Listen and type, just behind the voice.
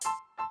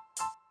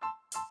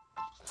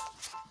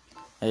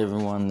Hey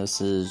everyone,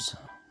 this is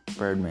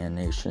Birdman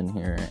Nation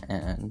here,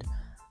 and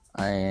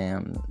I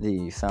am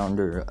the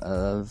founder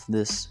of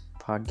this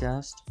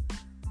podcast.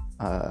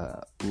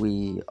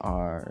 We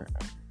are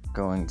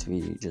going to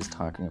be just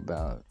talking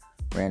about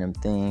random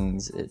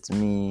things. It's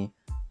me,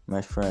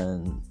 my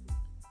friend,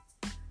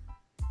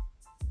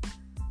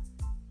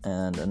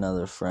 and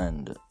another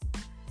friend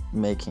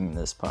making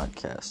this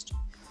podcast.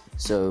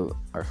 So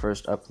our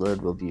first upload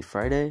will be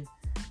Friday.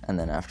 And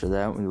then after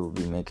that, we will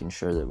be making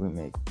sure that we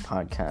make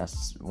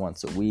podcasts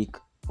once a week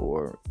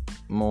or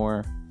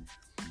more.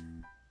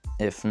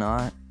 If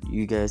not,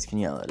 you guys can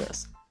yell at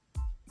us.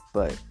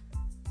 But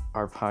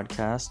our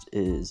podcast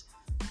is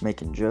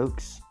making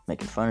jokes,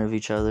 making fun of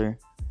each other.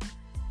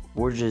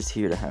 We're just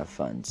here to have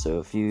fun. So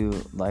if you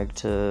like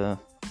to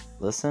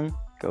listen,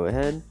 go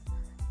ahead.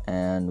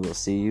 And we'll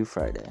see you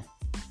Friday.